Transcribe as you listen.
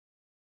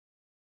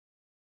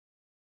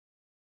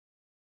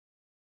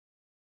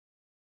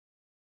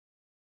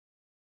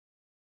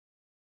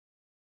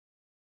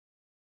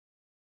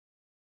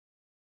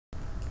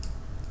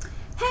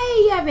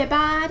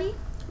everybody,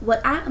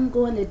 what I am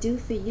going to do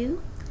for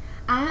you,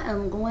 I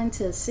am going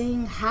to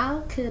sing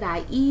How Could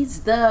I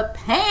Ease the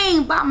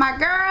Pain by my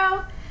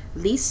girl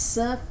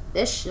Lisa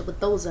Fischer with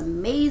those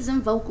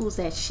amazing vocals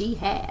that she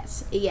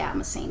has. Yeah, I'm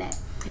gonna sing that.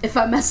 If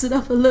I mess it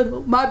up a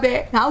little, my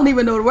bad. I don't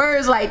even know the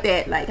words like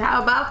that. Like,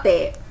 how about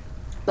that?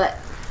 But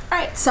all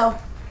right, so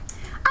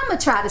I'm gonna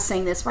try to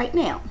sing this right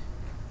now.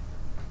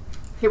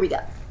 Here we go.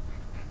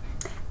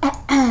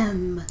 All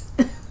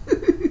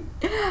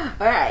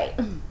right.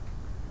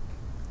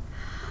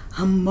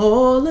 I'm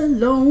all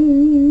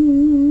alone.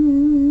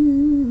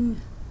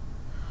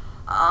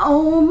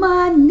 On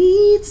my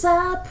knees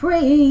I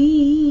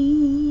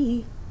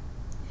pray.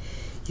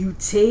 You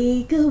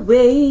take away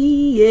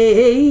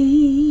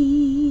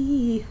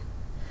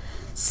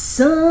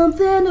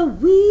something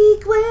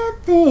weak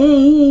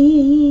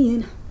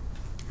within.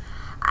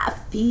 I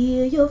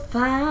feel your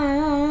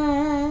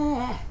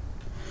fire.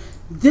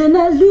 Then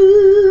I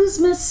lose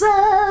my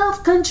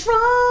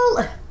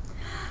self-control.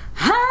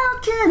 How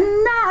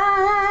can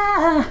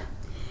I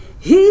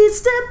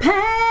ease the pain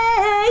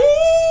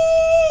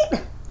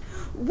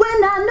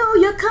when I know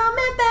you're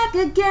coming back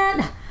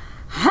again?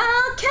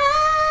 How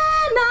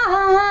can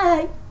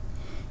I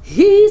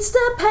ease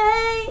the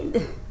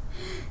pain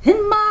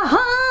in my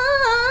heart?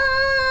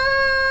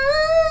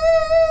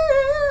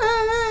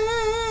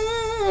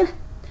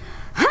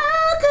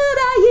 How could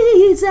I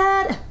ease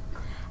that?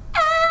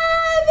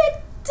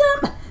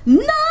 No,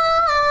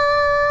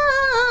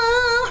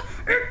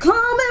 you're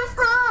coming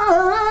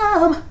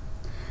from.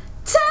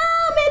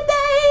 Tell me,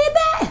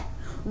 baby,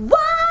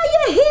 why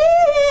you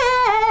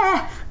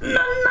here?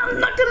 No,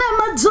 knocking at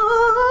my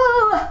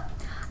door.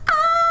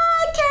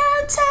 I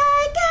can't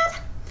take it.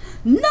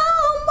 No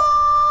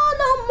more,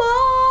 no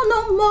more, no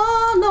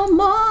more, no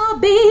more,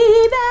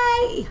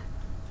 baby.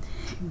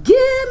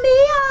 Give me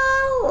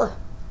all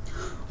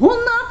or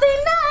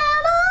nothing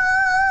at all.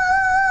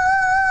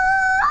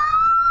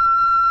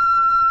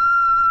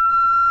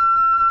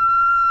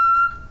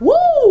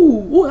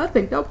 Woo! I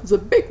think that was a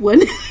big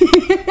one.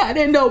 I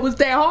didn't know it was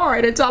that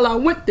hard until I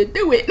went to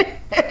do it.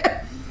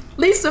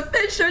 Lisa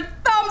Fischer,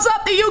 thumbs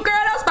up to you, girl.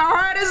 That's the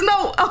hardest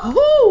note.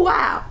 Oh,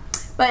 wow.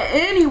 But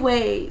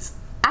anyways,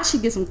 I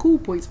should get some cool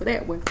points for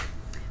that one.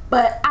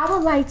 But I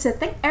would like to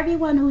thank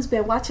everyone who's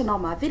been watching all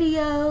my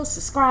videos,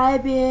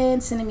 subscribing,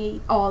 sending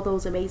me all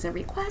those amazing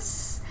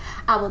requests.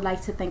 I would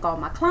like to thank all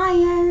my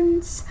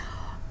clients,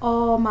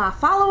 all my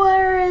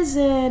followers,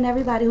 and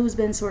everybody who's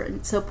been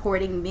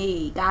supporting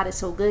me. God is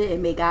so good,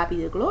 and may God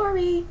be the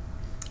glory,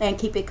 and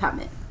keep it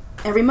coming.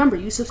 And remember,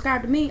 you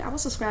subscribe to me, I will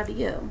subscribe to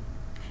you.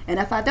 And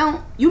if I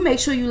don't, you make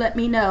sure you let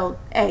me know,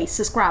 hey,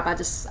 subscribe. I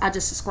just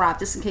subscribed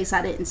just in case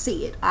I didn't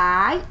see it. All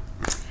right,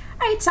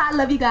 so I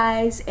love you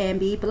guys and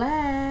be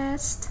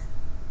blessed.